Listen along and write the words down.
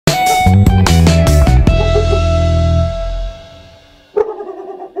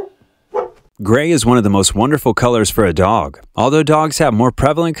Gray is one of the most wonderful colors for a dog. Although dogs have more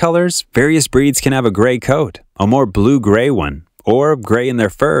prevalent colors, various breeds can have a gray coat, a more blue-gray one, or gray in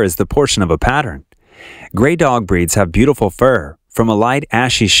their fur is the portion of a pattern. Gray dog breeds have beautiful fur, from a light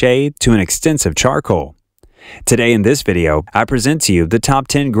ashy shade to an extensive charcoal. Today in this video, I present to you the top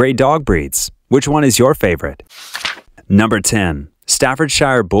 10 gray dog breeds. Which one is your favorite? Number 10.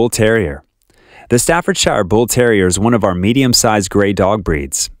 Staffordshire Bull Terrier. The Staffordshire Bull Terrier is one of our medium-sized gray dog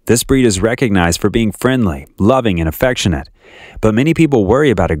breeds. This breed is recognized for being friendly, loving, and affectionate. But many people worry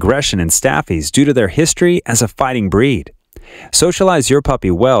about aggression in Staffies due to their history as a fighting breed. Socialize your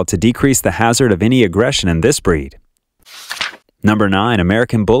puppy well to decrease the hazard of any aggression in this breed. Number 9.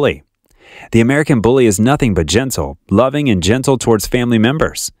 American Bully. The American Bully is nothing but gentle, loving, and gentle towards family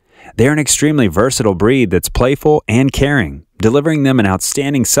members. They are an extremely versatile breed that's playful and caring, delivering them an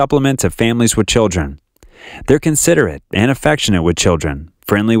outstanding supplement to families with children. They're considerate and affectionate with children,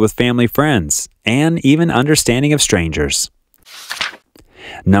 friendly with family friends, and even understanding of strangers.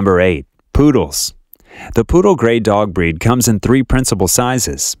 Number 8. Poodles. The Poodle gray dog breed comes in 3 principal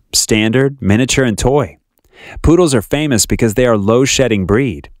sizes: standard, miniature, and toy. Poodles are famous because they are a low-shedding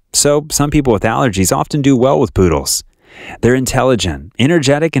breed, so some people with allergies often do well with poodles. They're intelligent,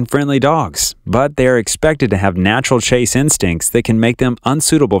 energetic, and friendly dogs, but they are expected to have natural chase instincts that can make them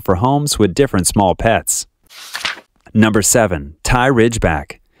unsuitable for homes with different small pets. Number 7. Thai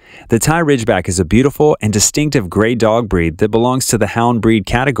Ridgeback. The Thai Ridgeback is a beautiful and distinctive gray dog breed that belongs to the hound breed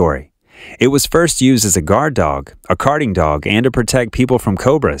category. It was first used as a guard dog, a carting dog, and to protect people from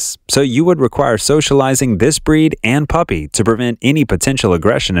cobras, so you would require socializing this breed and puppy to prevent any potential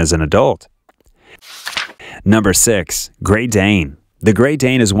aggression as an adult. Number 6. Great Dane. The Great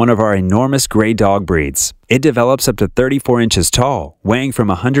Dane is one of our enormous gray dog breeds. It develops up to 34 inches tall, weighing from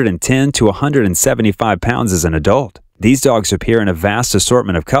 110 to 175 pounds as an adult. These dogs appear in a vast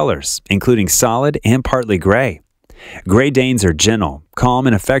assortment of colors, including solid and partly gray. Great Danes are gentle, calm,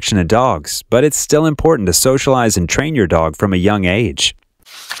 and affectionate dogs, but it's still important to socialize and train your dog from a young age.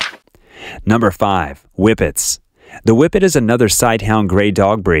 Number 5. Whippets. The Whippet is another sighthound gray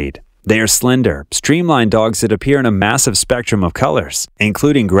dog breed. They are slender, streamlined dogs that appear in a massive spectrum of colors,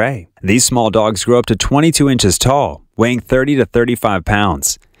 including gray. These small dogs grow up to 22 inches tall, weighing 30 to 35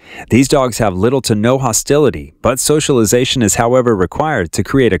 pounds. These dogs have little to no hostility, but socialization is however required to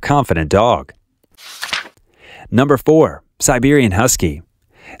create a confident dog. Number 4. Siberian Husky.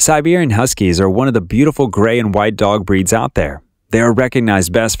 Siberian Huskies are one of the beautiful gray and white dog breeds out there. They are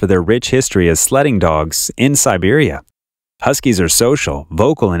recognized best for their rich history as sledding dogs in Siberia. Huskies are social,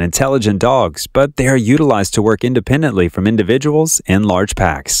 vocal, and intelligent dogs, but they are utilized to work independently from individuals in large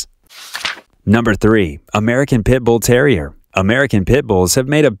packs. Number 3. American Pit Bull Terrier. American Pit Bulls have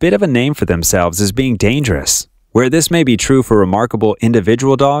made a bit of a name for themselves as being dangerous. Where this may be true for remarkable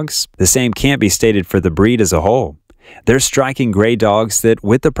individual dogs, the same can't be stated for the breed as a whole. They're striking gray dogs that,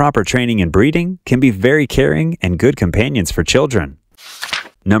 with the proper training and breeding, can be very caring and good companions for children.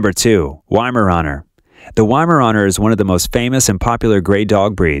 Number 2. Weimaraner. The Weimaraner is one of the most famous and popular gray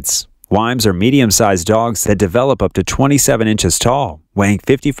dog breeds. Weims are medium-sized dogs that develop up to 27 inches tall, weighing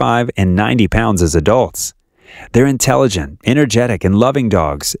 55 and 90 pounds as adults. They're intelligent, energetic, and loving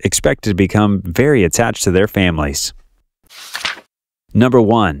dogs, expected to become very attached to their families. Number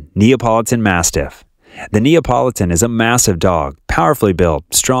 1. Neapolitan Mastiff. The Neapolitan is a massive dog, powerfully built,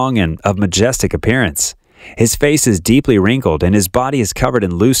 strong, and of majestic appearance. His face is deeply wrinkled and his body is covered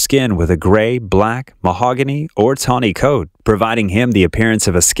in loose skin with a gray, black, mahogany, or tawny coat, providing him the appearance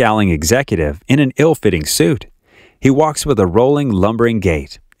of a scowling executive in an ill-fitting suit. He walks with a rolling, lumbering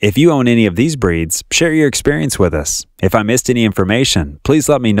gait. If you own any of these breeds, share your experience with us. If I missed any information, please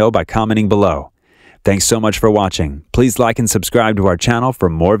let me know by commenting below. Thanks so much for watching. Please like and subscribe to our channel for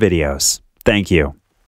more videos. Thank you.